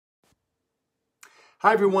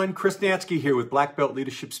Hi everyone, Chris Natzke here with Black Belt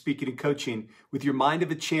Leadership Speaking and Coaching with your Mind of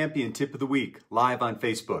a Champion Tip of the Week, live on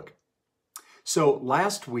Facebook. So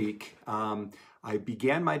last week, I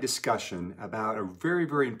began my discussion about a very,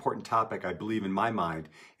 very important topic, I believe, in my mind,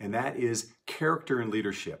 and that is character and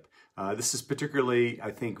leadership. This is particularly, I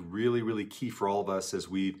think, really, really key for all of us as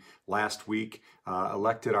we last week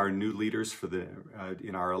elected our new leaders for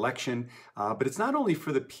in our election. But it's not only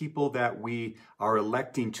for the people that we are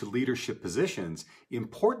electing to leadership positions.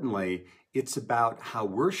 Importantly, it's about how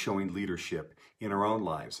we're showing leadership in our own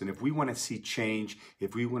lives. And if we want to see change,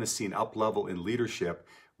 if we want to see an up level in leadership,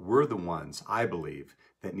 we're the ones, I believe,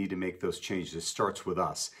 that need to make those changes. It starts with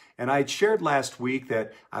us. And I had shared last week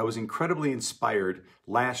that I was incredibly inspired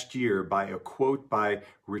last year by a quote by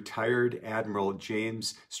retired Admiral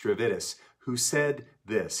James Stavridis, who said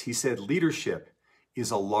this. He said, "Leadership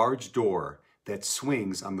is a large door that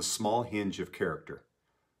swings on the small hinge of character."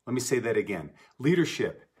 Let me say that again.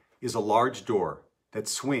 Leadership is a large door that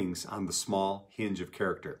swings on the small hinge of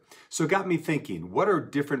character. So it got me thinking, what are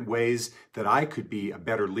different ways that I could be a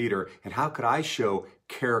better leader, and how could I show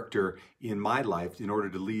character in my life in order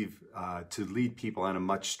to lead people in a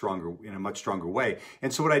much stronger way?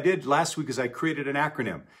 And so what I did last week is I created an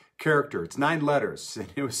acronym. Character. It's 9 letters, and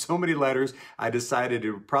it was so many letters, I decided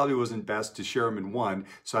it probably wasn't best to share them in one,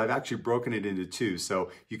 so I've actually broken it into 2.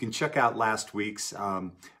 So you can check out last week's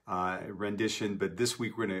rendition, but this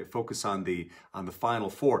week we're going to focus on the final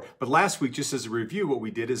 4. But last week, just as a review, what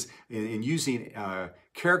we did is in using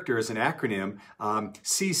character as an acronym,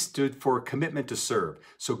 C stood for commitment to serve.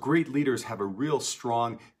 So great leaders have a real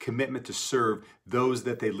strong commitment to serve those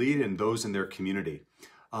that they lead and those in their community.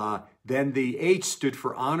 Then the H stood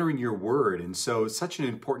for honoring your word. And so it's such an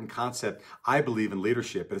important concept, I believe, in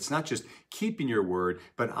leadership. But it's not just keeping your word,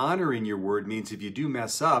 but honoring your word means if you do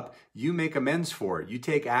mess up, you make amends for it. You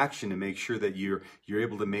take action to make sure that you're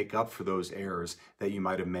able to make up for those errors that you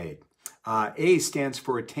might have made. A stands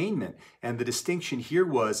for attainment, and the distinction here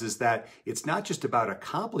is that it's not just about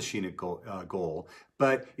accomplishing a goal,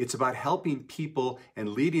 but it's about helping people and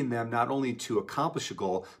leading them not only to accomplish a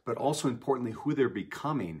goal, but also importantly who they're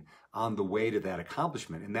becoming on the way to that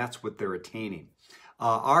accomplishment, and that's what they're attaining.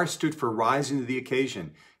 R stood for rising to the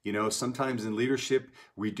occasion. You know, sometimes in leadership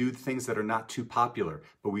we do things that are not too popular,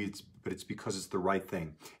 but it's because it's the right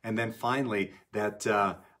thing. And then finally, that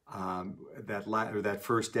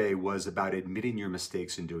first day was about admitting your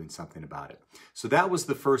mistakes and doing something about it. So that was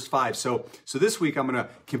the first 5. So this week I'm going to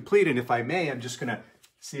complete, and if I may, I'm just going to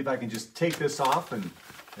see if I can just take this off and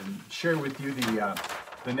share with you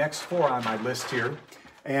the next 4 on my list here.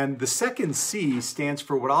 And the second C stands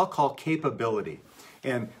for what I'll call capability.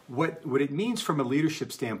 And what it means from a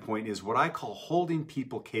leadership standpoint is what I call holding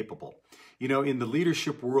people capable. You know, in the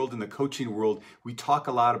leadership world, in the coaching world, we talk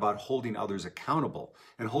a lot about holding others accountable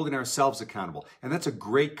and holding ourselves accountable. And that's a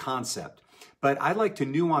great concept. But I'd like to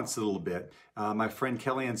nuance it a little bit. My friend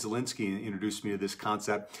Kellyanne Zielinski introduced me to this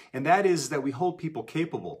concept, and that is that we hold people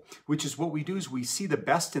capable, which is what we do is we see the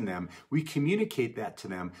best in them, we communicate that to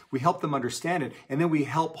them, we help them understand it, and then we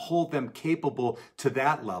help hold them capable to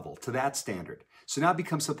that level, to that standard. So now it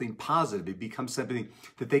becomes something positive. It becomes something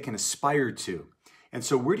that they can aspire to. And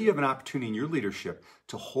so where do you have an opportunity in your leadership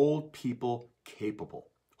to hold people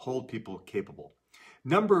capable? Hold people capable.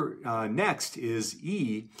 Next is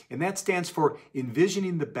E, and that stands for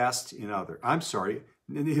envisioning the best in others. I'm sorry,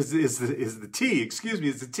 is the T, excuse me,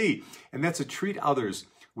 is the T. And that's to treat others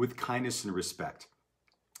with kindness and respect.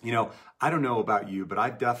 You know, I don't know about you, but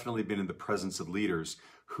I've definitely been in the presence of leaders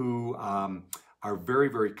who are very,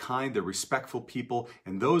 very kind, they're respectful people,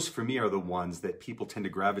 and those for me are the ones that people tend to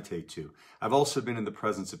gravitate to. I've also been in the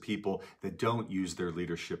presence of people that don't use their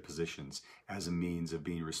leadership positions as a means of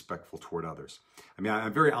being respectful toward others. I mean,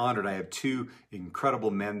 I'm very honored. I have 2 incredible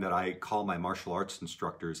men that I call my martial arts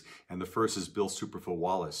instructors, and the first is Bill Superfoot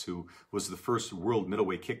Wallace, who was the first world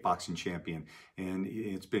middleweight kickboxing champion, and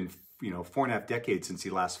it's been 4.5 decades since he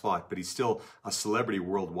last fought, but he's still a celebrity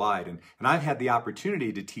worldwide. And I've had the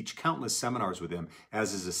opportunity to teach countless seminars with him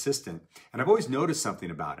as his assistant. And I've always noticed something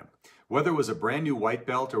about him. Whether it was a brand new white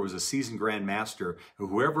belt or was a seasoned Grand Master, or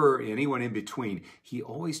whoever, anyone in between, he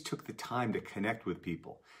always took the time to connect with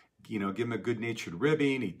people. You know, give them a good-natured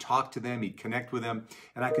ribbing, he'd talk to them, he'd connect with them.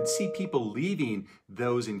 And I could see people leaving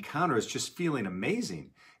those encounters just feeling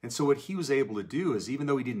amazing. And so what he was able to do is, even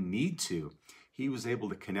though he didn't need to, he was able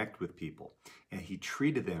to connect with people, and he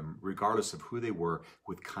treated them, regardless of who they were,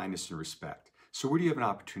 with kindness and respect. So where do you have an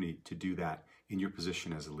opportunity to do that in your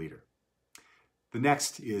position as a leader? The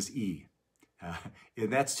next is E,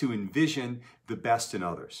 and that's to envision the best in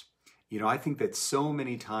others. You know, I think that so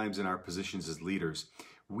many times in our positions as leaders,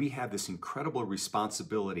 we have this incredible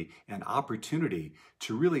responsibility and opportunity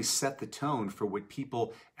to really set the tone for what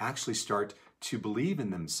people actually start to believe in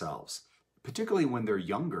themselves, particularly when they're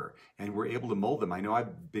younger and we're able to mold them. I know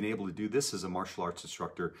I've been able to do this as a martial arts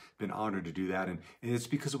instructor, been honored to do that, and it's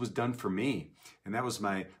because it was done for me. And that was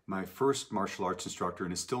my first martial arts instructor,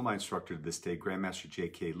 and is still my instructor to this day, Grandmaster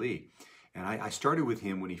J.K. Lee. And I started with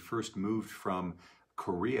him when he first moved from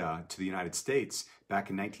Korea to the United States back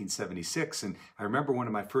in 1976. And I remember one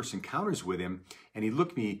of my first encounters with him, and he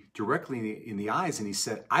looked me directly in the eyes and he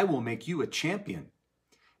said, "I will make you a champion."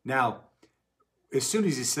 Now, as soon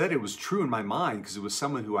as he said it, it was true in my mind, because it was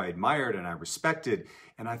someone who I admired and I respected.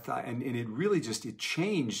 And I thought, and it really just, it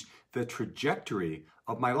changed the trajectory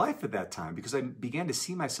of my life at that time, because I began to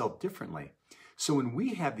see myself differently. So when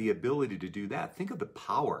we have the ability to do that, think of the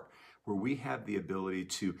power where we have the ability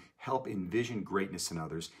to help envision greatness in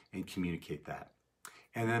others and communicate that.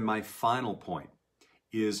 And then my final point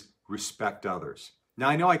is respect others. Now,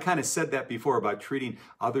 I know I kind of said that before about treating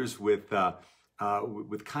others with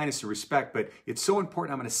kindness and respect, but it's so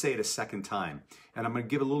important, I'm going to say it a second time, and I'm going to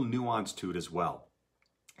give a little nuance to it as well.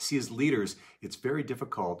 See, as leaders, it's very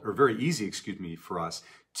difficult, or very easy, excuse me, for us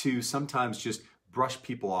to sometimes just brush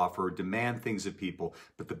people off or demand things of people.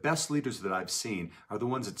 But the best leaders that I've seen are the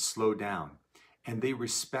ones that slow down, and they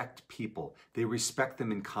respect people. They respect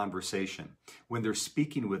them in conversation. When they're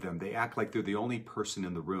speaking with them, they act like they're the only person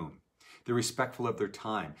in the room. They're respectful of their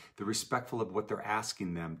time. They're respectful of what they're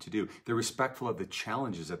asking them to do. They're respectful of the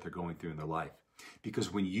challenges that they're going through in their life.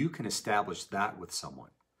 Because when you can establish that with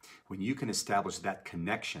someone, when you can establish that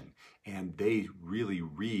connection, and they really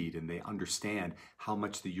read and they understand how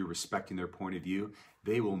much that you're respecting their point of view,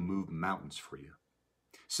 they will move mountains for you.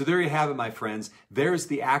 So there you have it, my friends. There's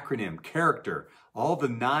the acronym, character, all the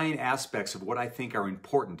 9 aspects of what I think are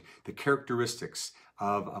important, the characteristics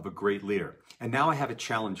of a great leader. And now I have a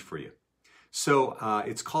challenge for you. So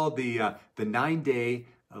it's called the 9-day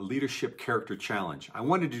leadership character challenge. I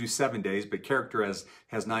wanted to do 7 days, but character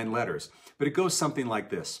has 9 letters. But it goes something like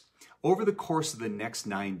this. Over the course of the next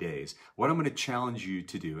 9 days, what I'm going to challenge you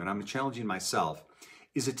to do, and I'm challenging myself,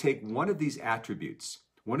 is to take one of these attributes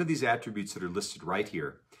that are listed right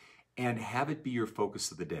here, and have it be your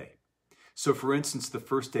focus of the day. So for instance, the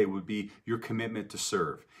first day would be your commitment to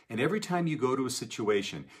serve. And every time you go to a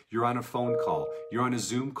situation, you're on a phone call, you're on a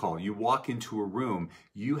Zoom call, you walk into a room,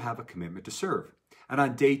 you have a commitment to serve. And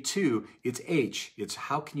on day 2, it's H. It's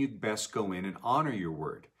how can you best go in and honor your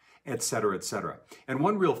word, etc., etc. And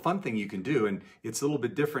one real fun thing you can do, and it's a little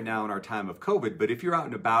bit different now in our time of COVID, but if you're out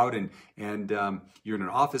and about and you're in an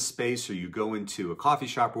office space, or you go into a coffee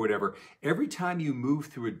shop or whatever, every time you move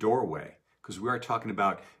through a doorway, because we are talking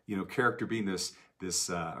about, character being this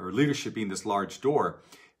or leadership being this large door,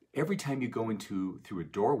 every time you go through a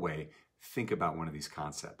doorway, think about one of these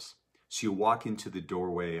concepts. So you walk into the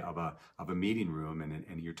doorway of a meeting room,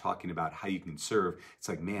 and you're talking about how you can serve. It's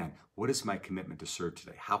like, man, what is my commitment to serve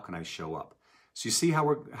today? How can I show up? So you see how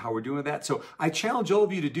we're doing with that? So I challenge all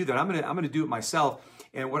of you to do that. I'm gonna do it myself.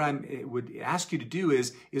 And what I would ask you to do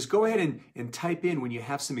is go ahead and type in when you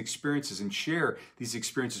have some experiences, and share these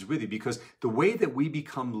experiences with you, because the way that we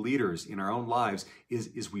become leaders in our own lives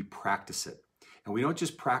is we practice it. And we don't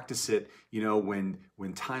just practice it,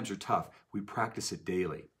 when times are tough. We practice it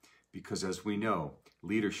daily. Because as we know,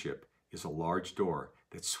 leadership is a large door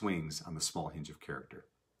that swings on the small hinge of character.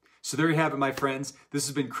 So there you have it, my friends. This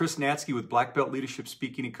has been Chris Natzke with Black Belt Leadership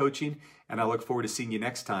Speaking and Coaching, and I look forward to seeing you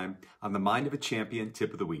next time on the Mind of a Champion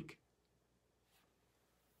Tip of the Week.